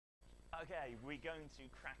Okay, we're going to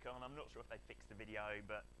crack on. I'm not sure if they fixed the video,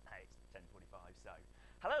 but hey, it's 10:45, so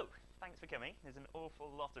hello. Thanks for coming. There's an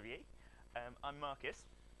awful lot of you. I'm Marcus.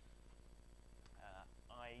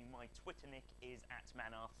 My Twitter nick is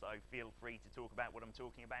 @manarth, so feel free to talk about what I'm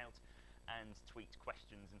talking about and tweet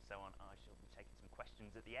questions and so on. I shall be taking some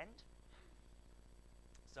questions at the end.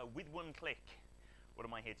 So with one click, what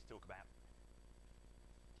am I here to talk about?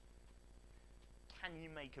 Can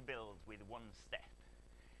you make a build with one step?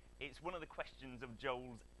 It's one of the questions of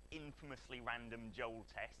Joel's infamously random Joel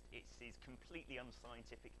test. It's his completely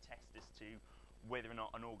unscientific test as to whether or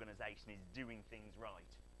not an organization is doing things right.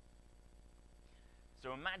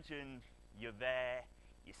 So imagine you're there,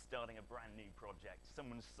 you're starting a brand new project,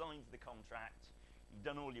 someone signs the contract, you've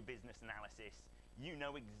done all your business analysis, you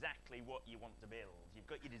know exactly what you want to build. You've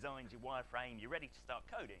got your designs, your wireframe, you're ready to start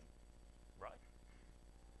coding, right?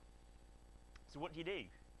 So what do?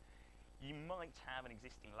 You might have an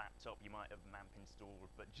existing laptop, you might have MAMP installed,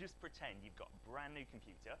 but just pretend you've got a brand new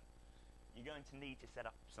computer. You're going to need to set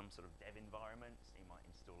up some sort of dev environment. So you might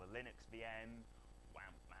install a Linux VM,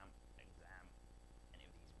 WAMP, MAMP, exam, any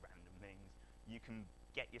of these random things. You can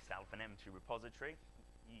get yourself an M2 repository.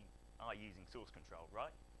 You are using source control,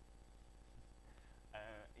 right?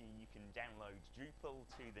 You can download Drupal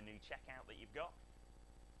to the new checkout that you've got,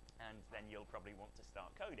 and then you'll probably want to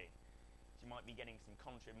start coding. You might be getting some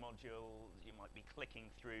contrib modules, you might be clicking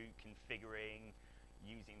through, configuring,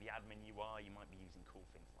 using the admin UI, you might be using cool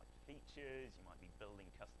things like features, you might be building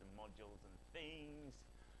custom modules and themes.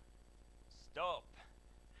 Stop!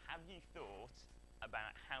 Have you thought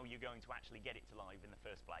about how you're going to actually get it to live in the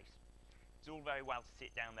first place? It's all very well to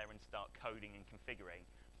sit down there and start coding and configuring,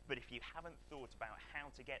 but if you haven't thought about how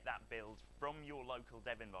to get that build from your local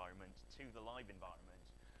dev environment to the live environment,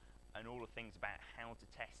 and all the things about how to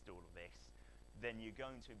test all of this, then you're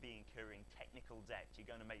going to be incurring technical debt. You're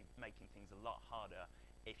going to be making things a lot harder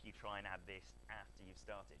if you try and add this after you've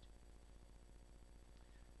started.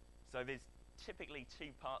 So there's typically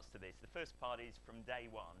two parts to this. The first part is from day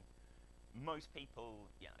one. Most people,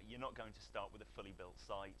 you're not going to start with a fully built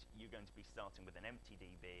site. You're going to be starting with an empty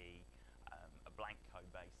DB, a blank code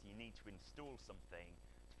base. You need to install something,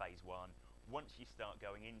 phase one. Once you start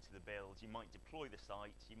going into the build, you might deploy the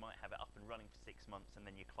site, you might have it up and running for 6 months, and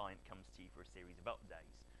then your client comes to you for a series of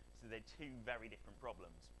updates. So they're two very different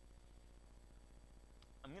problems.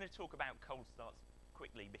 I'm going to talk about cold starts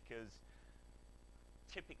quickly because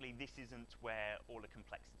typically this isn't where all the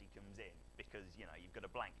complexity comes in, because you've got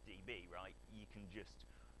a blank DB, right? You can just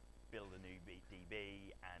build a new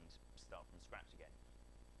DB and start from scratch again.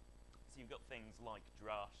 So you've got things like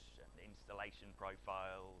Drush and installation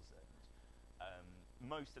profiles, and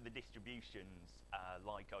most of the distributions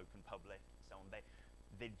like OpenPublic and so on,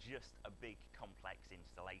 they're just a big complex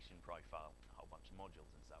installation profile, a whole bunch of modules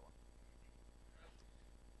and so on.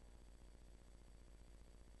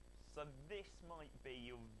 So this might be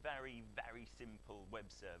your very, very simple web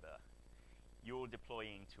server. You're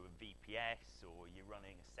deploying to a VPS, or you're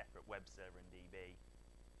running a separate web server in DB.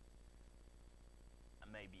 And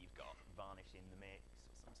maybe you've got Varnish in the mix,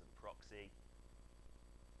 or some sort of proxy.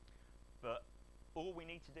 But all we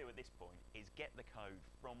need to do at this point is get the code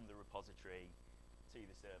from the repository to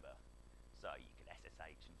the server. So you could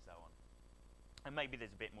SSH and so on. And maybe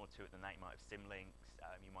there's a bit more to it than that. You might have symlinks.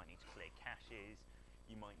 You might need to clear caches.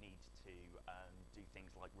 You might need to do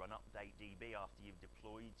things like run update DB after you've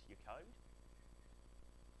deployed your code.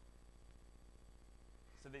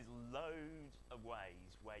 So there's loads of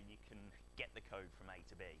ways where you can get the code from A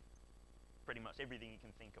to B. Pretty much everything you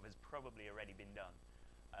can think of has probably already been done.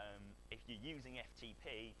 If you're using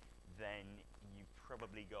FTP, then you've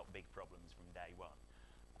probably got big problems from day one.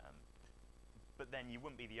 But then you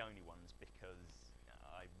wouldn't be the only ones, because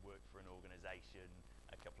I worked for an organization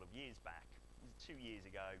a couple of years back, 2 years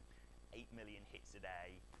ago, 8 million hits a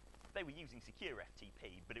day. They were using secure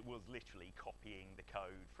FTP, but it was literally copying the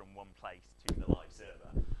code from one place to the live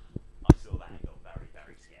server. I saw that and got very,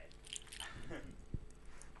 very scared.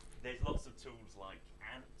 There's lots of tools like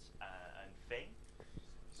Ant and Thing.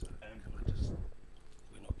 So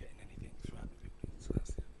we're not getting anything throughout the building, so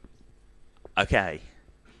that's the other. Okay.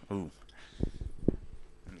 Ooh.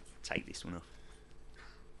 Let me take this one off.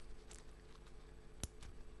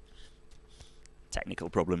 Technical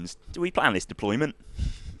problems. Do we plan this deployment?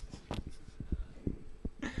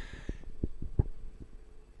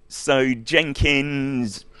 So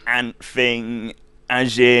Jenkins, Ant Thing,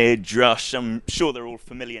 Azure, Drush, I'm sure they're all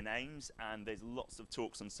familiar names, and there's lots of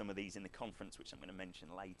talks on some of these in the conference, which I'm going to mention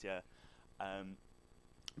later.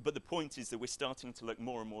 But the point is that we're starting to look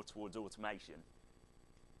more and more towards automation.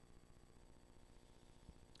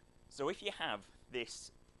 So if you have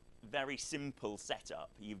this very simple setup.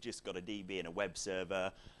 You've just got a DB and a web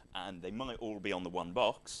server, and they might all be on the one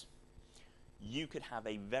box. You could have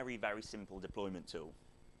a very, very simple deployment tool.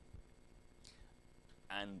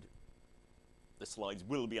 And the slides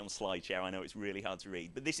will be on SlideShare. I know it's really hard to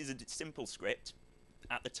read, but this is a simple script.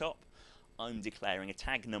 At the top, I'm declaring a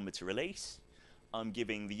tag number to release. I'm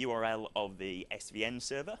giving the URL of the SVN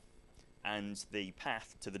server and the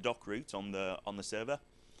path to the doc route on the server.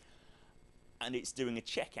 And it's doing a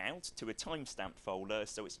checkout to a timestamp folder,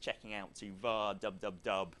 so it's checking out to var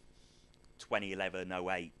www 2011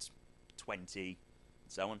 08 20, and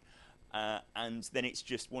so on. And then it's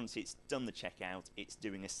just, once it's done the checkout, it's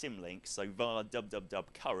doing a symlink, so var www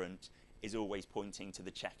current is always pointing to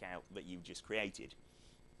the checkout that you've just created.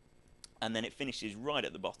 And then it finishes right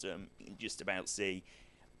at the bottom. You can just about see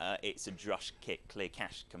it's a drush kit clear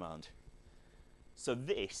cache command. So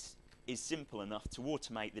this is simple enough to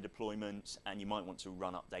automate the deployment, and you might want to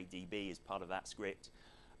run update.db as part of that script.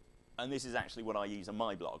 And this is actually what I use on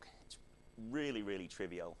my blog. It's really, really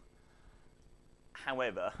trivial.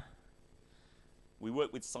 However, we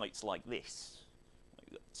work with sites like this.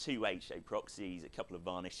 We've got 2 HA proxies, a couple of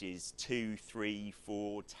varnishes, 2, 3,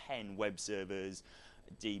 4, 10 web servers,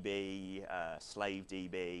 DB, slave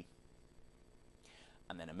DB,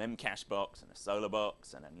 and then a memcache box and a Solar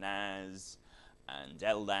box and a NAS and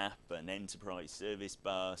LDAP and Enterprise Service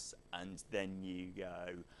Bus, and then you go,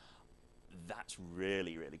 that's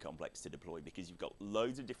really, really complex to deploy because you've got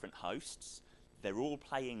loads of different hosts, they're all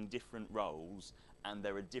playing different roles, and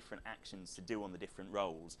there are different actions to do on the different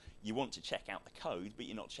roles. You want to check out the code, but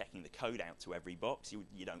you're not checking the code out to every box.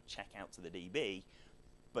 You don't check out to the DB,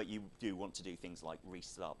 but you do want to do things like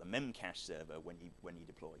restart the memcache server when you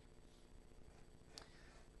deploy.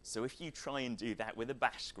 So if you try and do that with a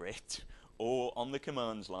bash script, or on the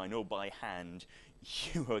commands line, or by hand,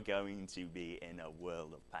 you are going to be in a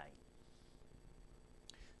world of pain.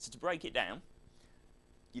 So to break it down,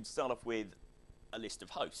 you'd start off with a list of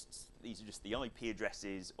hosts. These are just the IP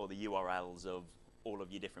addresses or the URLs of all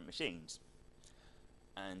of your different machines.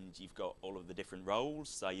 And you've got all of the different roles,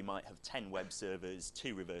 so you might have 10 web servers,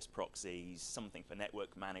 2 reverse proxies, something for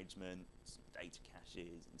network management, some data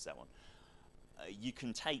caches, and so on. You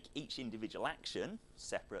can take each individual action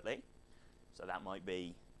separately, so that might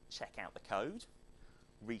be check out the code,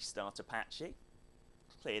 restart Apache,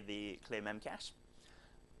 clear memcache,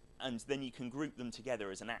 and then you can group them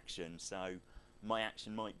together as an action. So my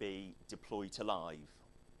action might be deploy to live,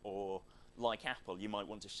 or like Apple, you might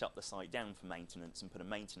want to shut the site down for maintenance and put a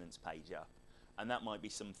maintenance page up. And that might be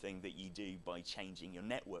something that you do by changing your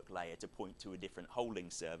network layer to point to a different holding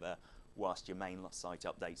server whilst your main site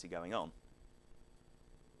updates are going on.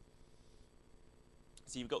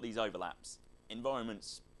 So you've got these overlaps: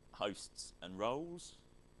 environments, hosts, and roles,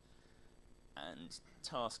 and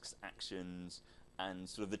tasks, actions, and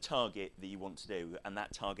sort of the target that you want to do, and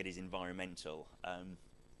that target is environmental.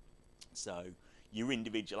 So your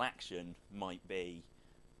individual action might be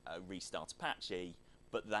restart Apache,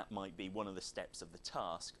 but that might be one of the steps of the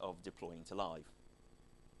task of deploying to live.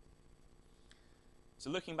 So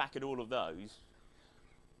looking back at all of those,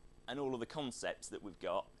 and all of the concepts that we've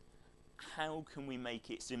got, how can we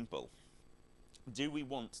make it simple? Do we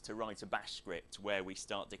want to write a bash script where we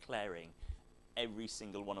start declaring every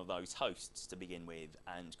single one of those hosts to begin with,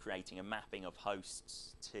 and creating a mapping of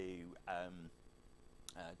hosts to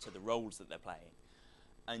the roles that they're playing?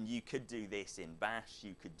 And you could do this in bash,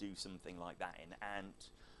 you could do something like that in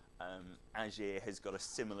Ant. Azure has got a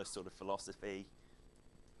similar sort of philosophy.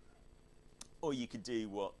 Or you could do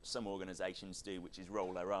what some organizations do, which is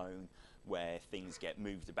roll their own, where things get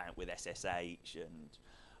moved about with SSH,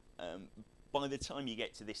 and by the time you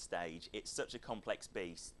get to this stage, it's such a complex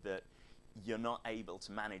beast that you're not able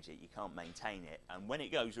to manage it, you can't maintain it, and when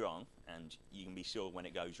it goes wrong, and you can be sure when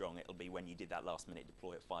it goes wrong, it'll be when you did that last minute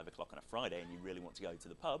deploy at 5 o'clock on a Friday and you really want to go to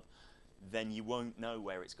the pub, then you won't know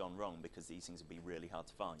where it's gone wrong because these things will be really hard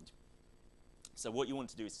to find. So what you want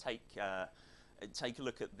to do is take a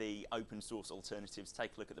look at the open source alternatives,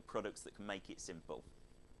 take a look at the products that can make it simple.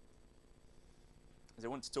 So I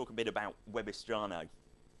want to talk a bit about Webistrano,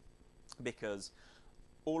 because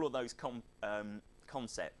all of those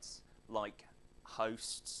concepts like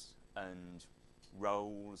hosts and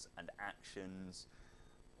roles and actions,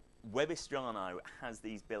 Webistrano has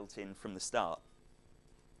these built in from the start.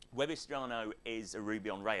 Webistrano is a Ruby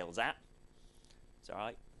on Rails app. It's all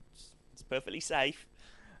right, it's perfectly safe.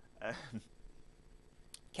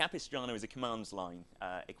 Capistrano is a commands line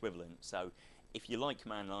equivalent, so if you like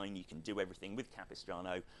command line, you can do everything with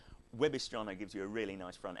Capistrano. Webistrano gives you a really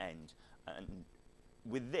nice front end, and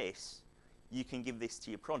with this, you can give this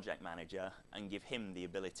to your project manager and give him the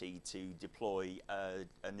ability to deploy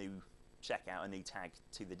a new checkout, a new tag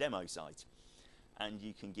to the demo site. And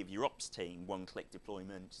you can give your ops team one-click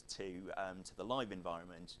deployment to the live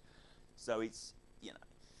environment. So it's, you know,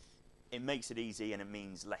 it makes it easy and it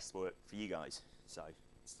means less work for you guys. So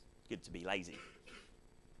it's good to be lazy.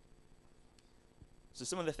 So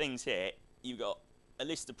some of the things here, you've got a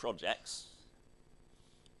list of projects.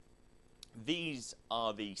 These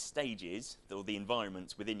are the stages, or the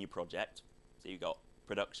environments within your project. So you've got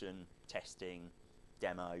production, testing,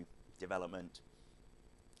 demo, development.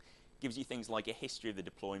 Gives you things like a history of the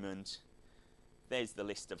deployment. There's the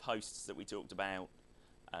list of hosts that we talked about.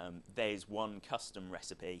 There's one custom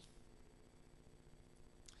recipe.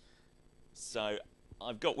 So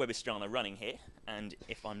I've got Webistrano running here, and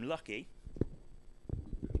if I'm lucky,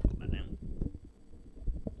 put that down.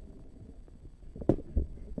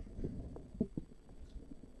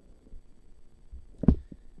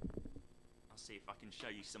 I'll see if I can show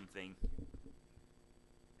you something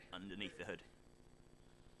underneath the hood.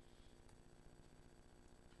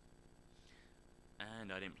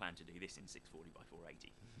 And I didn't plan to do this in 640 by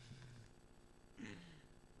 480.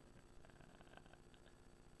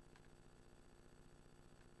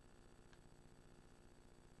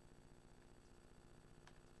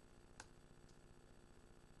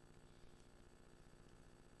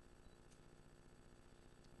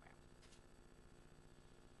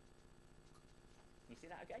 You see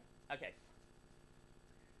that okay? Okay.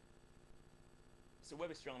 So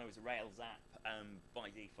Webistrano is a Rails app. By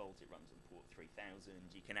default, it runs on port 3000.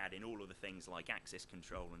 You can add in all of the things like access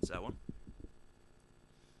control and so on.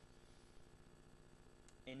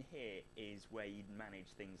 In here is where you'd manage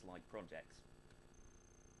things like projects.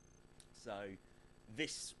 So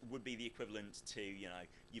this would be the equivalent to, you know,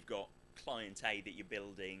 you've got client A that you're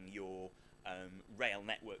building your Rail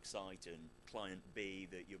network site, and client B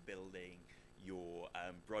that you're building your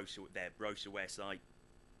their brochureware site,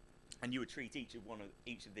 and you would treat each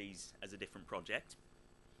of these as a different project.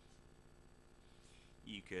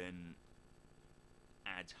 You can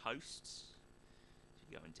add hosts. So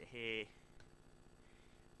you go into here,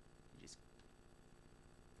 you just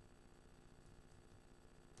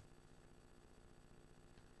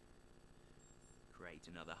create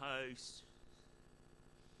another host.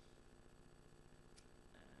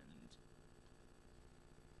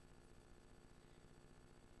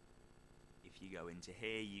 You go into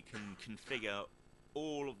here, you can configure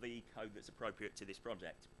all of the code that's appropriate to this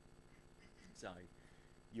project. So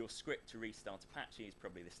your script to restart Apache is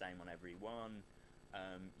probably the same on every one.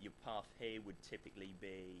 Your path here would typically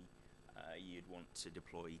be you'd want to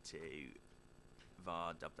deploy to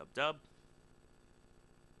var dub.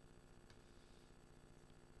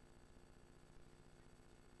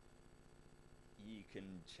 You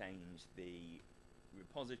can change the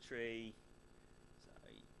repository. So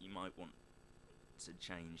you might want to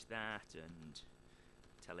change that and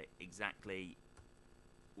tell it exactly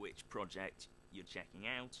which project you're checking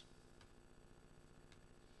out.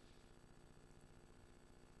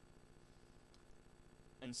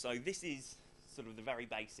 And so this is sort of the very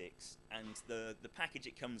basics, and the package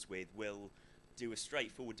it comes with will do a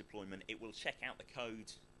straightforward deployment. It will check out the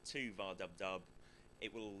code to var dub.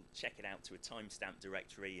 It will check it out to a timestamp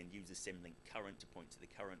directory and use a symlink current to point to the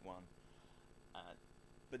current one.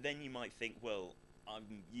 But then you might think, well,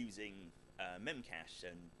 I'm using memcache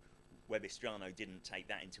and Webistrano didn't take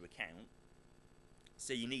that into account.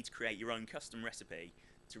 So you need to create your own custom recipe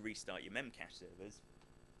to restart your memcache servers.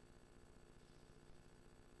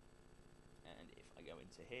 And if I go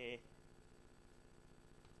into here,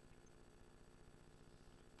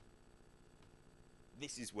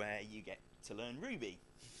 this is where you get to learn Ruby,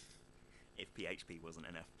 if PHP wasn't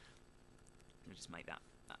enough. I'll just make that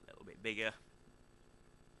a little bit bigger.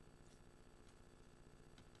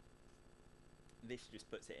 This just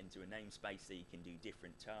puts it into a namespace so you can do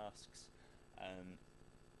different tasks.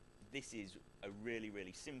 This is a really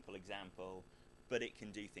simple example, but it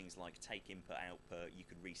can do things like take input, output. You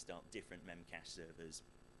could restart different memcache servers,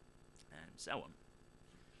 and so on.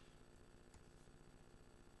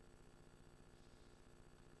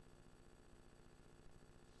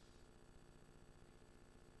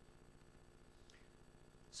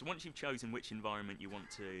 So once you've chosen which environment you want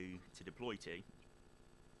to deploy to,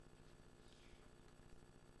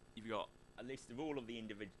 you've got a list of all of the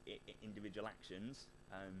individual actions.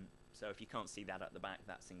 So if you can't see that at the back,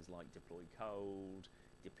 that's things like deploy cold,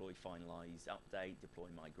 deploy finalize update, deploy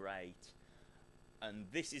migrate. And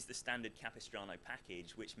this is the standard Capistrano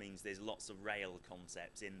package, which means there's lots of Rail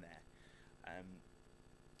concepts in there.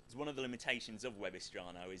 So one of the limitations of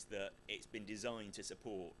WebIstrano is that it's been designed to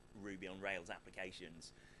support Ruby on Rails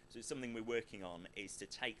applications. So it's something we're working on, is to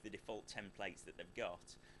take the default templates that they've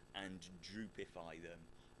got and Drupify them,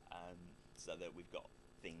 so that we've got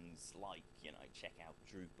things like, you know, check out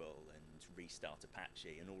Drupal and restart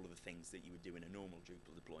Apache and all of the things that you would do in a normal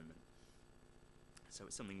Drupal deployment. So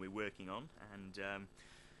it's something we're working on, and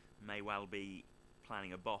may well be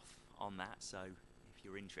planning a BOF on that, so if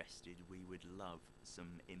you're interested, we would love some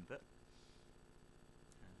input.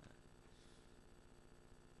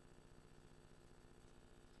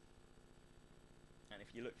 And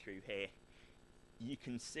if you look through here, you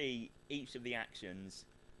can see each of the actions,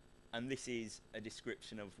 and this is a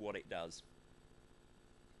description of what it does.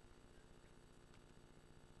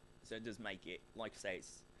 So it does make it, like I say,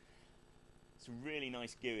 it's a really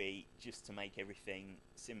nice GUI just to make everything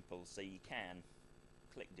simple. So you can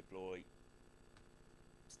click deploy,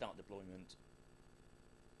 start deployment.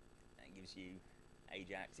 That gives you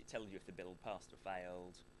Ajax. It tells you if the build passed or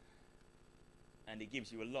failed, and it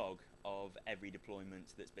gives you a log of every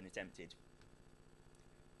deployment that's been attempted.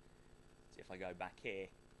 So if I go back here,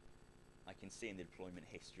 I can see in the deployment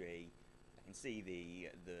history, I can see the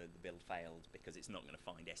build failed because it's not going to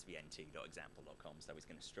find svn2.example.com, so it's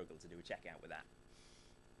going to struggle to do a checkout with that.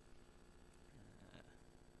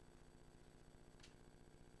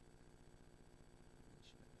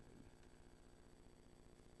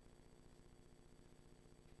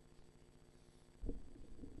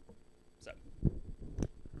 So,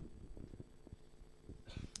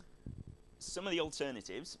 some of the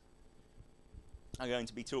alternatives are going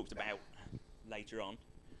to be talked about later on.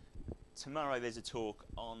 Tomorrow there's a talk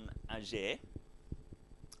on Azure.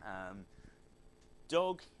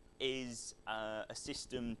 Dog is a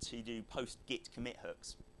system to do post-Git commit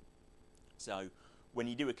hooks. So when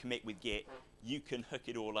you do a commit with Git, you can hook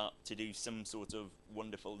it all up to do some sort of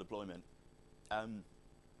wonderful deployment.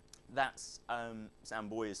 That's Sam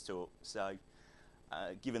Boyer's talk. So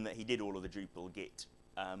given that he did all of the Drupal Git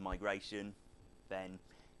migration, then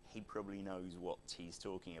he probably knows what he's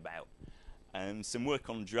talking about. Some work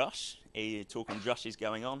on Drush, a talk on Drush is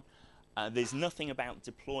going on. There's nothing about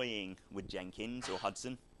deploying with Jenkins or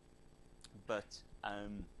Hudson, but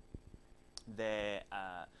there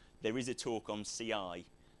is a talk on CI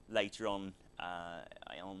later on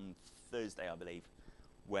Thursday, I believe,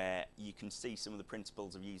 where you can see some of the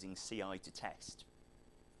principles of using CI to test.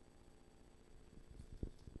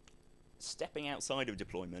 Stepping outside of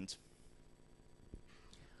deployment,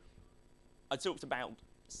 I talked about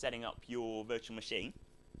setting up your virtual machine,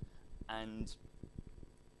 and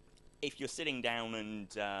if you're sitting down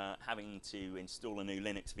and having to install a new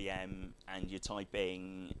Linux VM and you're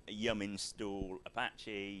typing yum install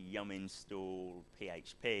Apache, yum install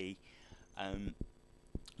PHP,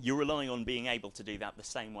 you're relying on being able to do that the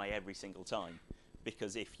same way every single time,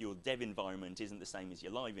 because if your dev environment isn't the same as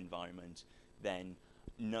your live environment, then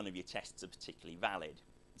none of your tests are particularly valid.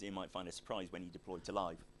 So you might find a surprise when you deploy to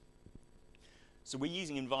live. So we're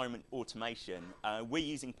using environment automation. We're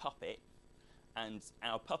using Puppet, and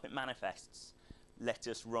our Puppet manifests let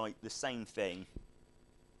us write the same thing.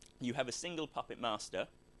 You have a single Puppet master,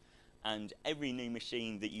 and every new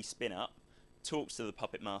machine that you spin up talks to the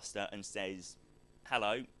Puppet master and says,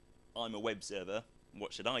 hello, I'm a web server,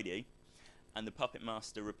 what should I do? And the Puppet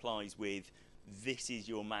master replies with, this is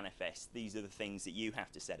your manifest, these are the things that you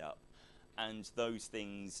have to set up. And those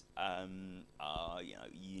things are, you know,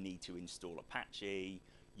 you need to install Apache,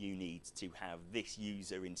 you need to have this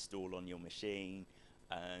user installed on your machine,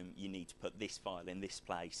 you need to put this file in this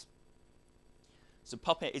place. So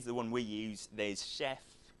Puppet is the one we use. There's Chef,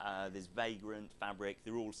 there's Vagrant, Fabric,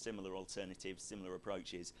 they're all similar alternatives, similar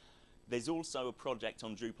approaches. There's also a project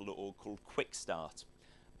on Drupal.org called Quick Start,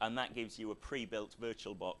 and that gives you a pre-built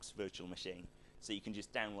VirtualBox virtual machine. So you can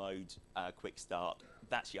just download Quick Start.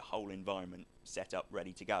 That's your whole environment set up,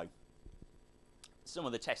 ready to go. Some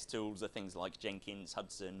of the test tools are things like Jenkins,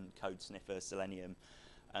 Hudson, Code Sniffer, Selenium.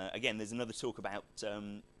 Again, there's another talk about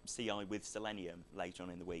CI with Selenium later on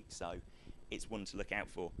in the week, so it's one to look out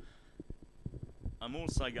for. I'm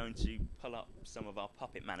also going to pull up some of our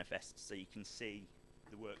Puppet manifests so you can see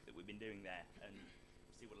the work that we've been doing there and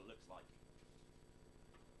see what it looks like.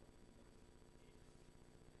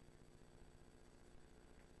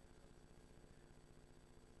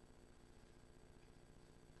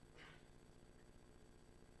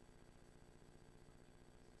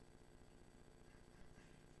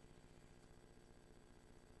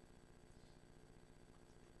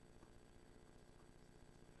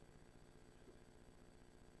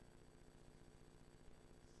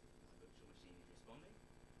 My virtual machine is responding.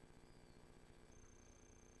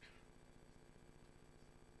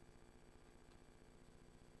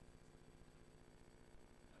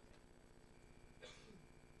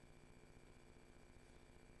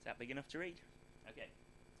 Is that big enough to read? Okay.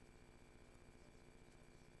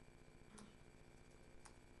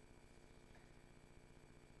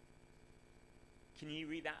 Can you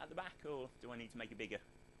read that at the back, or do I need to make it bigger?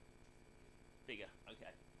 Bigger, okay.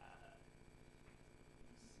 Let's see.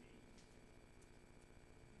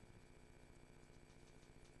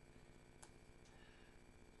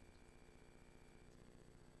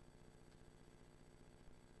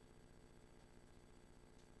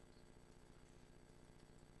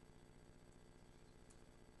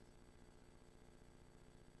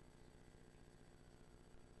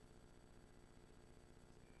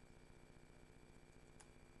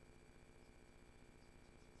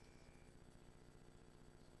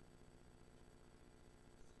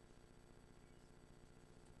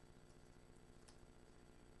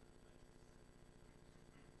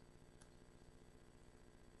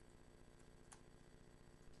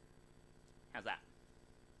 How's that?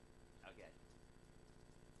 Okay.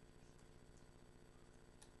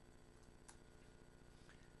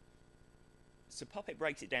 So Puppet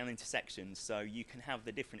breaks it down into sections, so you can have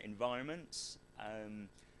the different environments.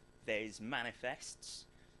 There's manifests,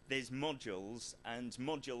 there's modules, and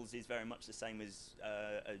modules is very much the same as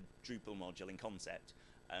a Drupal module in concept.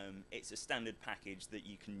 It's a standard package that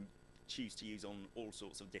you can choose to use on all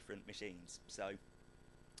sorts of different machines. So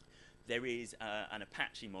there is an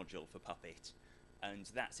Apache module for Puppet, and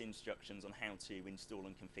that's instructions on how to install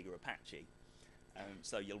and configure Apache.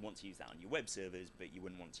 So you'll want to use that on your web servers, but you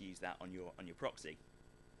wouldn't want to use that on your proxy.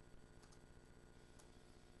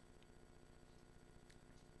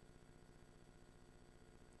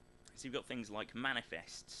 So you've got things like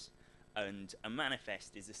manifests, and a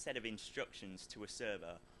manifest is a set of instructions to a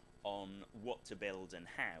server on what to build and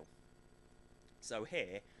how. So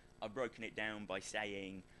here I've broken it down by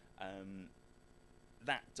saying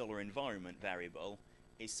that $environment variable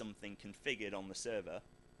is something configured on the server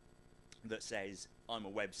that says I'm a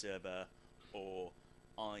web server or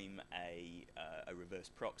I'm a reverse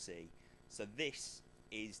proxy. So this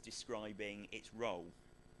is describing its role.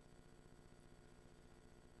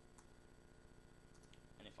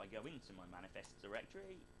 And if I go into my manifests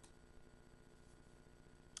directory,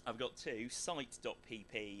 I've got two.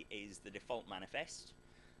 Site.pp is the default manifest,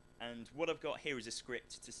 and what I've got here is a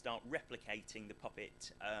script to start replicating the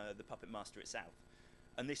Puppet master itself.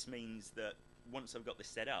 And this means that once I've got this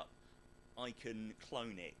set up, I can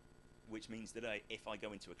clone it, which means that if I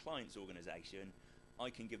go into a client's organization, I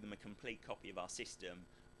can give them a complete copy of our system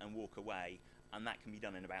and walk away, and that can be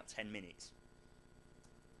done in about 10 minutes.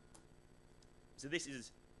 So this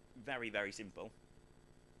is very, very simple.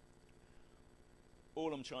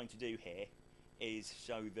 All I'm trying to do here is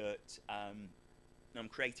show that I'm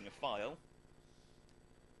creating a file.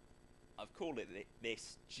 I've called it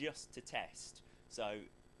this just to test. So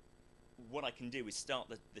what I can do is start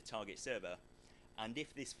the target server, and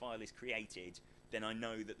if this file is created, then I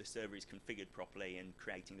know that the server is configured properly and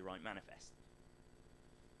creating the right manifest.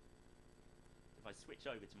 If I switch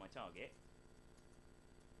over to my target,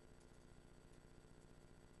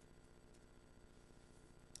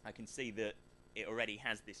 I can see that it already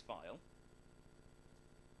has this file.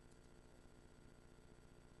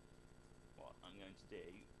 What I'm going to do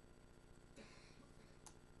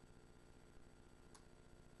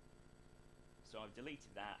so I've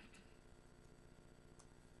deleted that,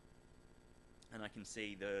 and I can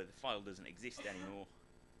see the file doesn't exist anymore.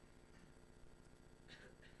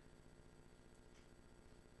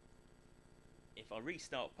 If I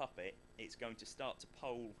restart Puppet, it's going to start to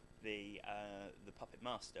poll the Puppet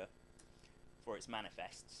master for its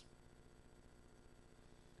manifests,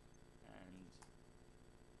 and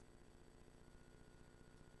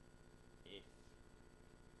if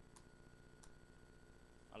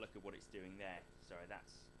I look at what it's doing there, sorry,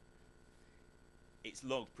 its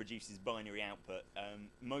log produces binary output,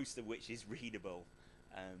 most of which is readable,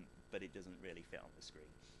 but it doesn't really fit on the screen.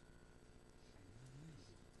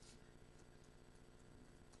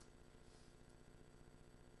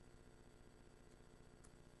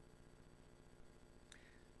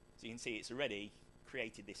 So you can see it's already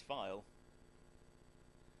created this file.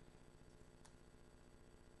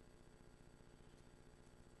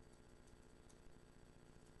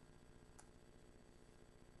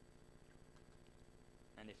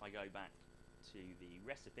 And if I go back to the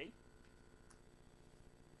recipe,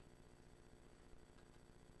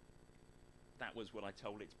 that was what I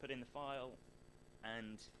told it to put in the file,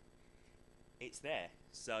 and it's there.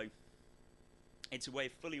 So it's a way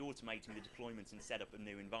of fully automating the deployment and setup of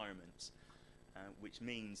new environments, which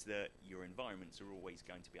means that your environments are always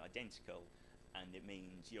going to be identical, and it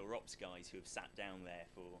means your ops guys who have sat down there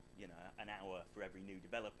for an hour for every new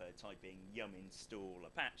developer typing yum install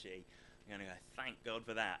Apache are going to go, thank God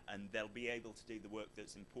for that, and they'll be able to do the work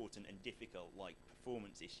that's important and difficult, like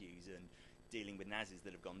performance issues and dealing with NASs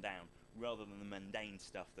that have gone down, rather than the mundane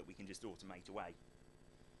stuff that we can just automate away.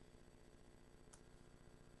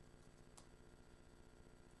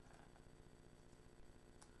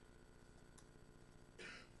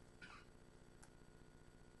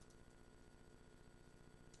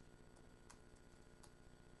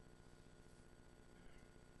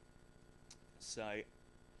 So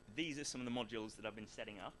these are some of the modules that I've been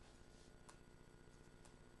setting up.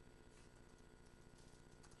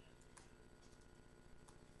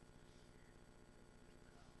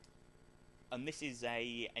 And this is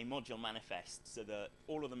a module manifest, so that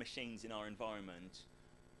all of the machines in our environment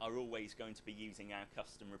are always going to be using our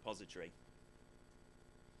custom repository.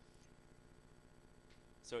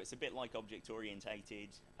 So it's a bit like object orientated.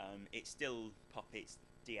 It's still Puppet's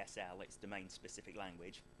DSL, it's domain specific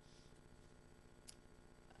language.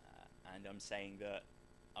 And I'm saying that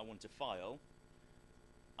I want a file,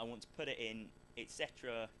 I want to put it in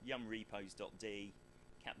etc yum repos.d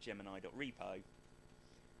capgemini.repo,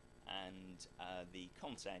 and the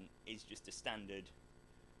content is just a standard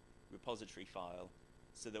repository file,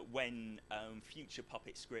 so that when future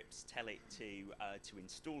Puppet scripts tell it to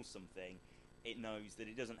install something, it knows that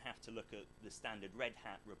it doesn't have to look at the standard Red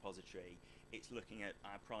Hat repository, it's looking at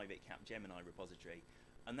our private Capgemini repository.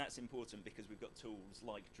 And that's important because we've got tools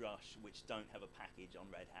like Drush which don't have a package on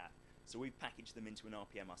Red Hat. So we've packaged them into an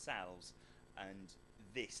RPM ourselves, and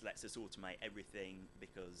this lets us automate everything,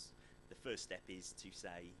 because the first step is to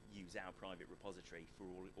say use our private repository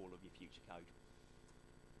for all of your future code.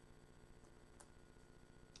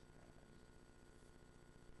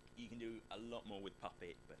 You can do a lot more with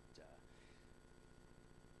Puppet, but there are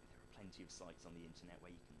plenty of sites on the internet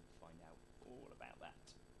where you can find out all about that.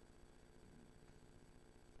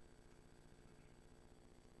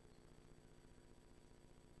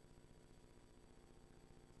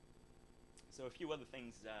 So a few other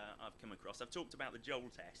things I've come across. I've talked about the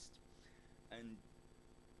Joel test, and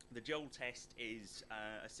the Joel test is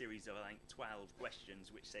a series of, I think, 12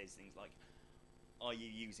 questions which says things like, are you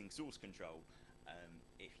using source control?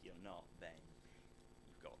 If you're not, then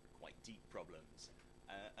you've got quite deep problems.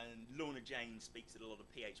 And Lorna Jane speaks at a lot of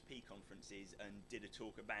PHP conferences and did a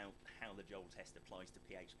talk about how the Joel test applies to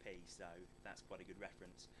PHP, so that's quite a good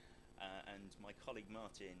reference. And my colleague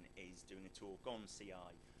Martin is doing a talk on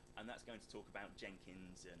CI, and that's going to talk about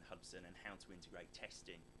Jenkins and Hudson and how to integrate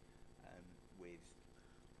testing with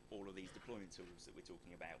all of these deployment tools that we're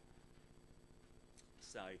talking about.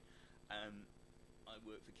 So I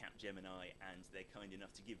work for Capgemini, and they're kind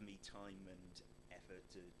enough to give me time and effort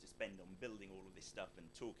to spend on building all of this stuff and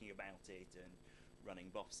talking about it and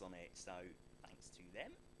running BOFs on it. So thanks to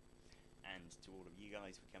them and to all of you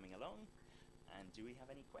guys for coming along. And do we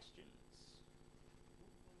have any questions?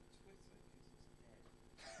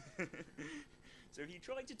 So if you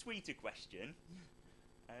tried to tweet a question,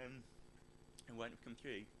 it won't have come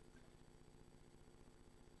through.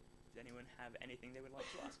 Does anyone have anything they would like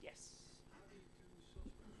to ask? Yes.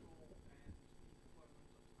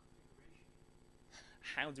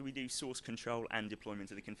 How do we do source control and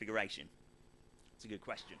deployment of the configuration? It's a good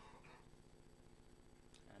question.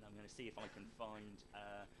 And I'm going to see if I can find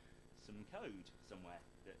some code somewhere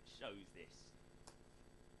that shows this.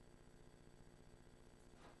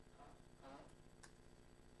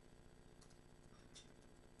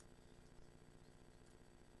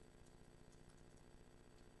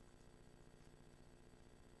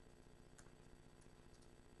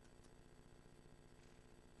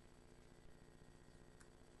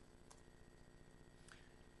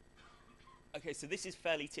 Okay, so this is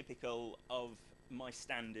fairly typical of my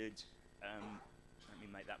standard. Let me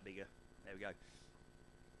make that bigger. There we go.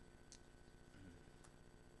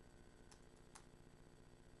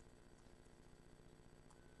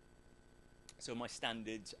 So my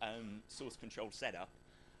standard source control setup.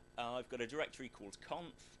 I've got a directory called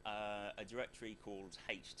conf, a directory called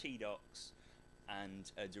htdocs,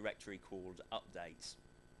 and a directory called updates.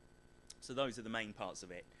 So those are the main parts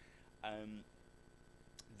of it.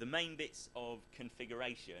 The main bits of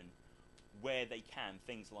configuration, where they can,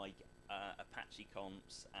 things like Apache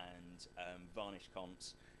comps and Varnish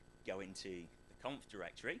comps, go into the conf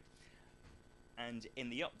directory. And in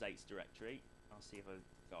the updates directory, I'll see if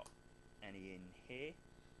I've got any in here.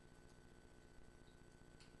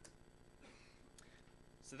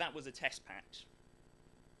 So that was a test patch.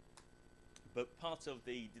 But part of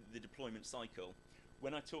the deployment cycle,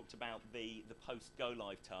 when I talked about the post go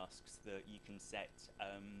live tasks that you can set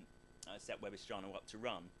set web is trying to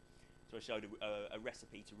run. So I showed a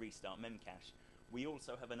recipe to restart memcache. We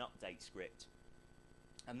also have an update script,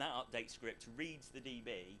 and that update script reads the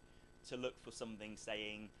DB to look for something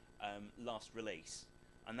saying last release,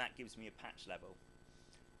 and that gives me a patch level.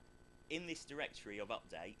 In this directory of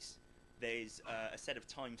updates, there's a set of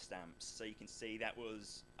timestamps, so you can see that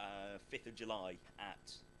was 5th of July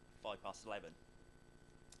at 11:05.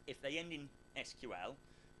 If they end in SQL,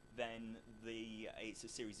 then it's a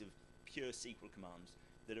series of pure SQL commands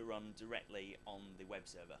that are run directly on the web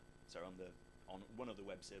server, so on one of the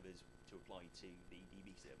web servers to apply to the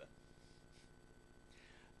DB server.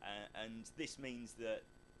 And this means that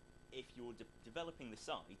if you're developing the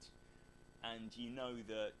site and you know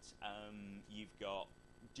that you've got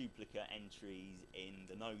duplicate entries in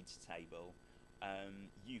the nodes table,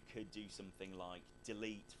 you could do something like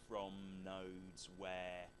delete from nodes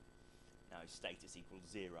where status equals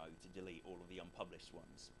 0 to delete all of the unpublished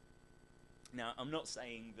ones. Now, I'm not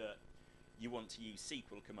saying that you want to use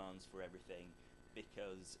SQL commands for everything,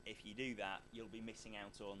 because if you do that, you'll be missing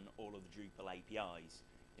out on all of the Drupal APIs.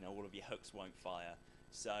 All of your hooks won't fire.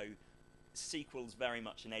 So SQL's very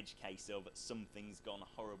much an edge case of something's gone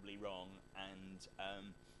horribly wrong. And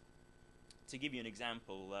to give you an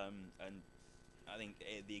example, and I think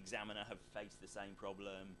the examiner have faced the same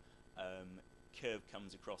problem. Curve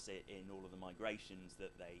comes across it in all of the migrations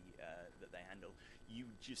that they handle. You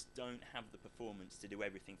just don't have the performance to do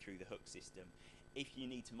everything through the hook system. If you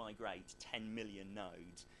need to migrate 10 million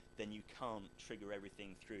nodes, then you can't trigger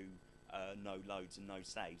everything through no loads and no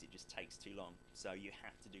saves. It just takes too long. So you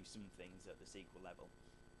have to do some things at the SQL level.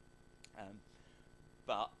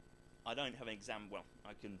 But I don't have an example. Well,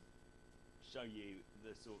 I can show you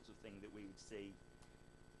the sorts of thing that we would see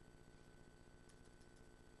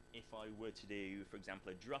if I were to do, for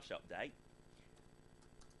example, a drush update.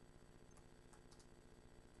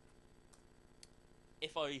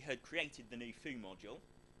 If I had created the new foo module,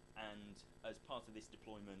 and as part of this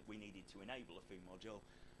deployment we needed to enable a foo module,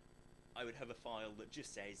 I would have a file that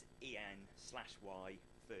just says en/y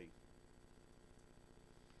foo.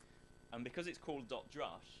 And because it's called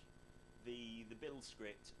 .drush, the build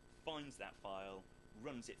script finds that file,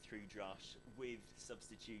 runs it through drush with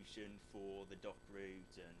substitution for the doc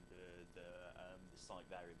root and the site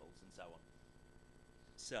variables and so on.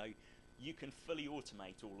 So you can fully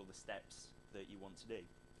automate all of the steps that you want to do.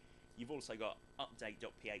 You've also got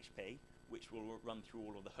update.php, which will run through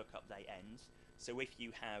all of the hook update ends. So if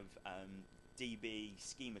you have DB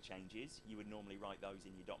schema changes, you would normally write those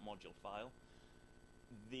in your .module file.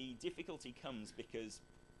 The difficulty comes because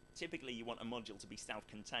typically you want a module to be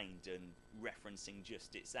self-contained and referencing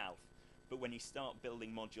just itself. But when you start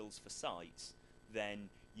building modules for sites, then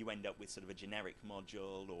you end up with sort of a generic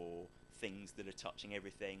module or things that are touching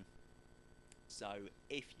everything. So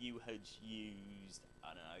if you had used,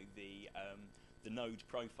 I don't know, the node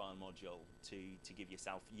profile module to give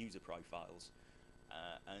yourself user profiles,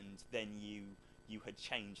 and then you had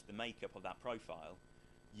changed the makeup of that profile,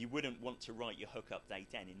 you wouldn't want to write your hook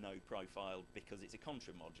update n in node profile because it's a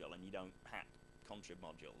contrib module and you don't hack contrib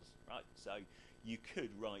modules, right? So you could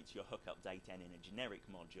write your hook update n in a generic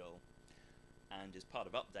module, and as part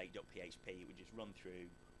of update.php it would just run through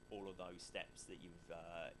all of those steps that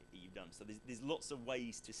you've done. So there's lots of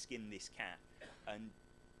ways to skin this cat, and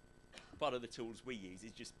part of the tools we use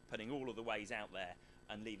is just putting all of the ways out there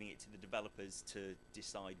and leaving it to the developers to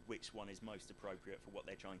decide which one is most appropriate for what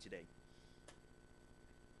they're trying to do.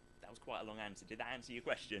 That was quite a long answer. Did that answer your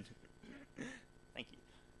question? Thank you.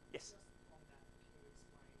 Yes? Just on that, can you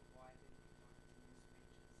explain why then you don't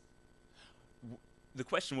use features? The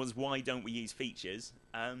question was, why don't we use features?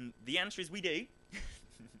 The answer is we do.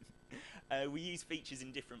 We use features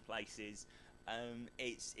in different places.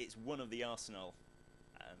 It's one of the arsenal.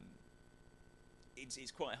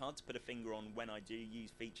 It's quite hard to put a finger on when I do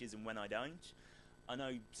use features and when I don't. I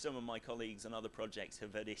know some of my colleagues on other projects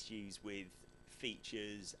have had issues with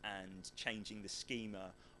features and changing the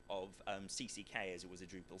schema of CCK, as it was a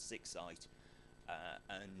Drupal 6 site,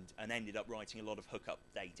 and ended up writing a lot of hook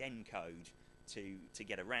update n code to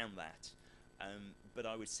get around that. But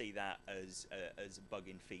I would see that as a bug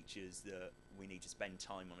in features that we need to spend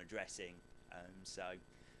time on addressing. So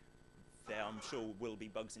there, I'm sure, will be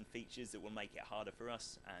bugs in features that will make it harder for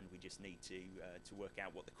us, and we just need to work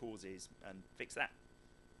out what the cause is and fix that.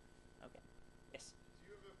 Okay. Yes?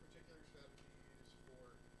 Do you have a particular strategy you use for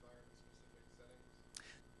environment-specific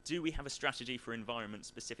settings? Do we have a strategy for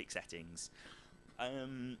environment-specific settings?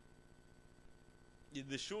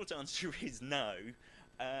 The short answer is no.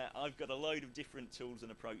 I've got a load of different tools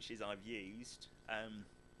and approaches I've used.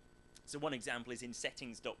 So one example is in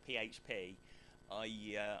settings.php,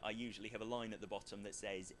 I usually have a line at the bottom that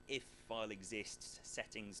says if file exists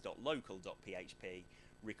settings.local.php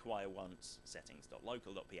require once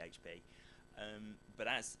settings.local.php. But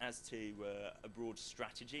as to a broad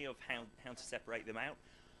strategy of how to separate them out,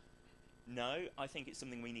 no, I think it's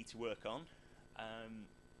something we need to work on.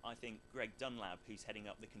 I think Greg Dunlap, who's heading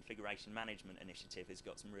up the configuration management initiative, has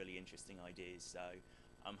got some really interesting ideas, so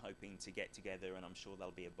I'm hoping to get together, and I'm sure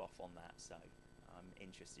there'll be a BOF on that, so I'm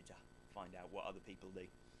interested to find out what other people do.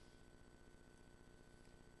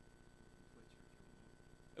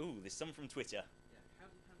 Ooh, there's some from Twitter. Yeah, how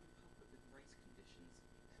do you handle Puppet with race conditions?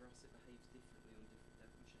 For us it behaves differently on different dev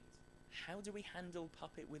machines. How do we handle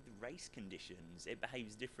Puppet with race conditions? It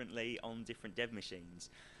behaves differently on different dev machines.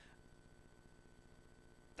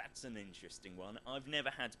 That's an interesting one. I've never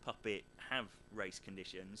had Puppet have race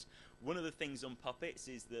conditions. One of the things on Puppets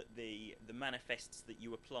is that the manifests that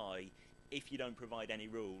you apply, if you don't provide any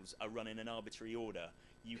rules, are run in an arbitrary order.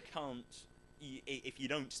 You can't, if you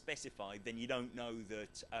don't specify, then you don't know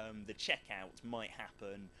that the checkout might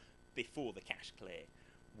happen before the cache clear,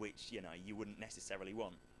 which you wouldn't necessarily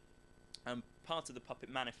want. Part of the Puppet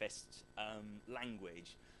manifest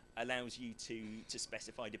language allows you to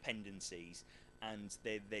specify dependencies, and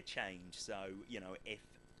they're changed. So if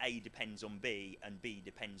A depends on B and B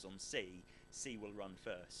depends on C, C will run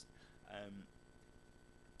first.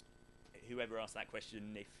 Whoever asked that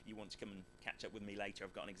question, if you want to come and catch up with me later,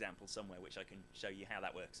 I've got an example somewhere which I can show you how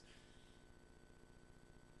that works.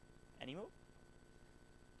 Any more?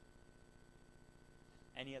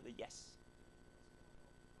 Any other? Yes.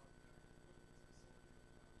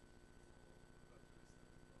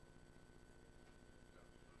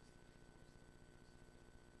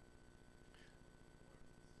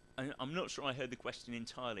 I'm not sure I heard the question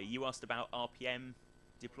entirely. You asked about RPM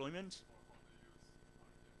deployment?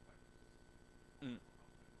 Mm.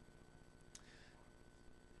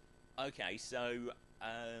 Okay, so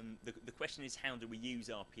the question is, how do we use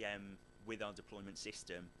RPM with our deployment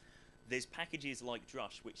system? There's packages like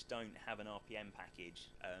Drush which don't have an RPM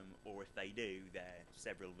package, or if they do, they're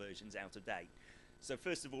several versions out of date. So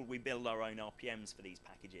first of all, we build our own RPMs for these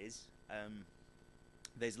packages.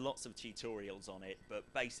 There's lots of tutorials on it, but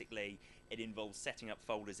basically it involves setting up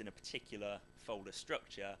folders in a particular folder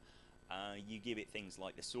structure. You give it things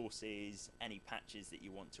like the sources, any patches that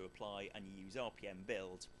you want to apply, and you use RPM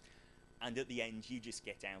build. And at the end, you just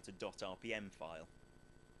get out a .rpm file.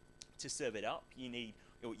 To serve it up, you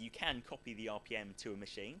can copy the RPM to a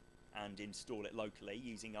machine and install it locally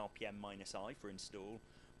using rpm-i for install,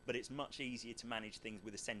 but it's much easier to manage things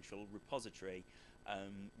with a central repository,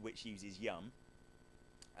 which uses Yum.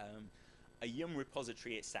 A Yum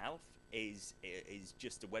repository itself is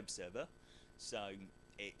just a web server, so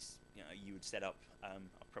it's you would set up.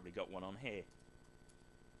 I've probably got one on here.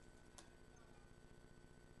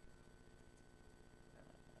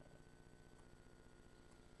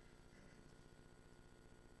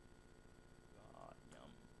 Yum.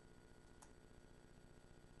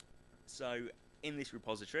 So in this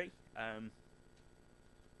repository,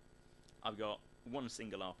 I've got one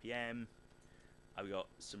single RPM. I've got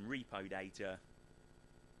some repo data.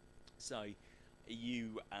 So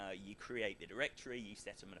you create the directory, you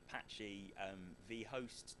set them an Apache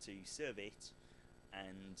vhost to serve it,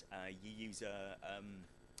 and you use a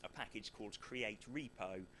package called create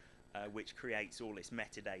repo, which creates all this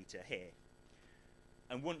metadata here.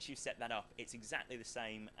 And once you've set that up, it's exactly the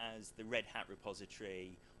same as the Red Hat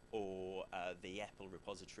repository or the Apple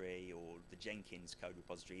repository or the Jenkins code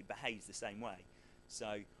repository. It behaves the same way.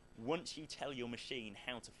 So once you tell your machine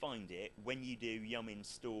how to find it, when you do yum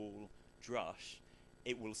install drush,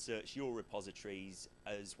 it will search your repositories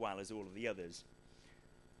as well as all of the others.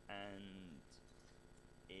 And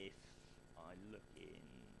if I look in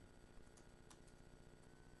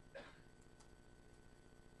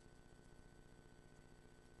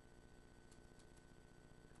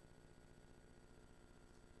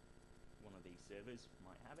one of these servers,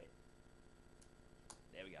 might have it.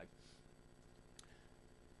 There we go.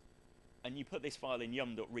 And you put this file in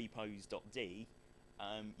yum.repos.d,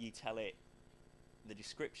 you tell it the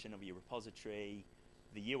description of your repository,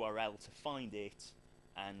 the URL to find it,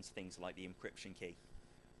 and things like the encryption key.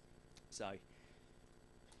 So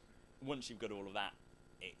once you've got all of that,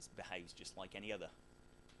 it behaves just like any other.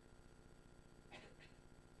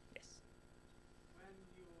 Yes? When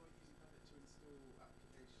you're using Puppet to install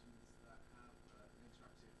applications that have an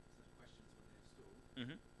interactive set of questions when they install,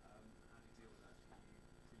 Mm-hmm. how do you deal with that? Do you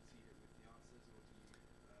pre-seed it with the answers, or do you use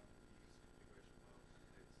configuration file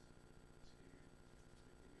templates to stick in your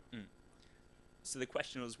So the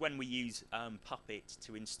question was, when we use Puppet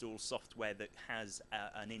to install software that has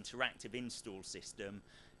an interactive install system,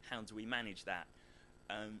 how do we manage that?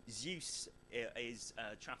 Zeus is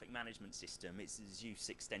a traffic management system. It's a Zeus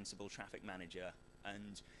Extensible Traffic Manager,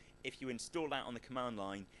 and if you install that on the command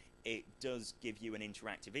line, it does give you an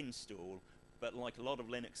interactive install, but like a lot of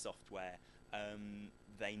Linux software,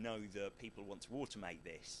 they know that people want to automate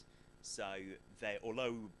this. So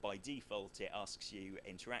although by default it asks you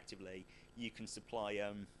interactively, you can supply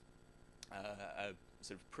a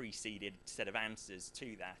sort of preceded set of answers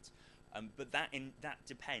to that. But that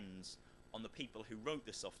depends on the people who wrote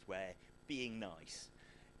the software being nice.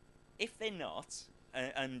 If they're not,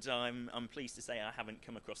 and I'm pleased to say I haven't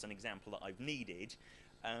come across an example that I've needed,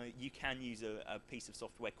 you can use a piece of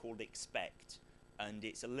software called Expect, and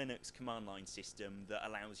it's a Linux command line system that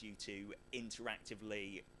allows you to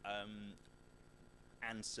interactively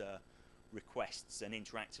answer requests and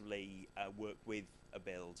interactively work with a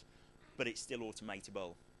build, but it's still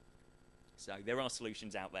automatable. So there are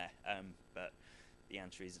solutions out there, but the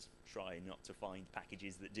answer is try not to find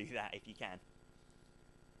packages that do that if you can.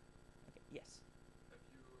 Okay, yes? Have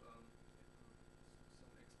you some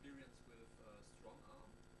experience with StrongArm?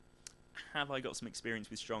 Have I got some experience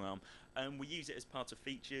with StrongArm? We use it as part of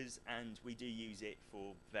features, and we do use it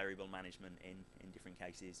for variable management in different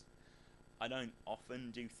cases. I don't often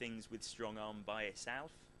do things with StrongArm by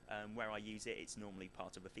itself. Where I use it, it's normally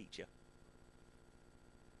part of a feature.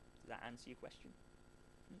 Does that answer your question?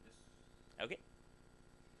 Yes. Okay.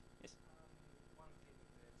 Yes. One thing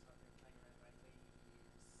that's I've been playing around lately is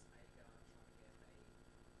Aga trying to get a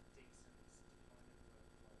decent deployment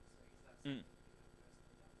workflow. So is that something you have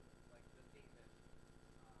personally done? Like the thing that is hindering me at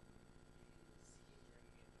the moment is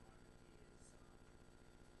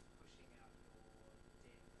pushing out your dev and your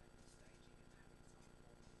staging and having some form of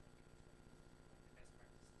link between them. Like the best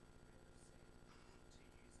practices that we all said to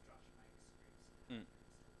use Drush make scripts and have them install profile, etc. in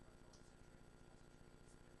repositories,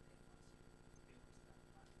 but then once you build to that platform, you no longer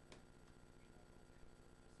have the repositories, therefore you're losing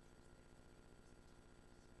time to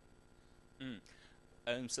save.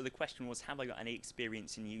 So the question was, have I got any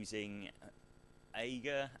experience in using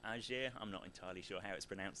Azure, I'm not entirely sure how it's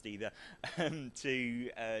pronounced either, to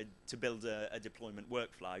build a deployment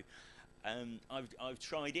workflow. I've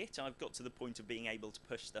tried it. I've got to the point of being able to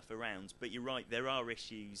push stuff around, but you're right, there are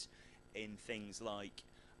issues in things like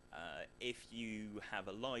if you have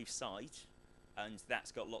a live site and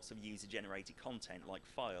that's got lots of user-generated content like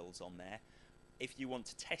files on there, if you want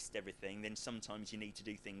to test everything, then sometimes you need to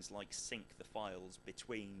do things like sync the files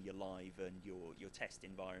between your live and your test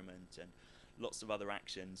environment and lots of other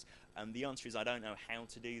actions. The answer is I don't know how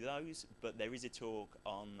to do those, but there is a talk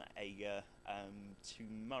on AGA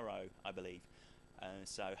tomorrow, I believe.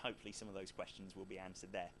 So hopefully some of those questions will be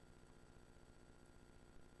answered there.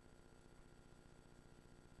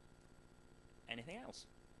 Anything else?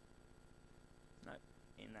 No.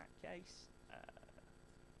 In that case,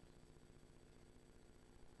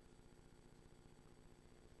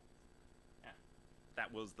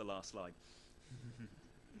 that was the last slide.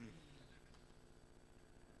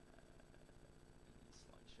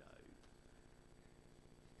 Slideshow.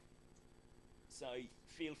 So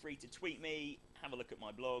feel free to tweet me, have a look at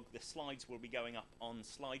my blog. The slides will be going up on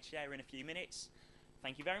SlideShare in a few minutes.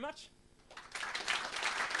 Thank you very much.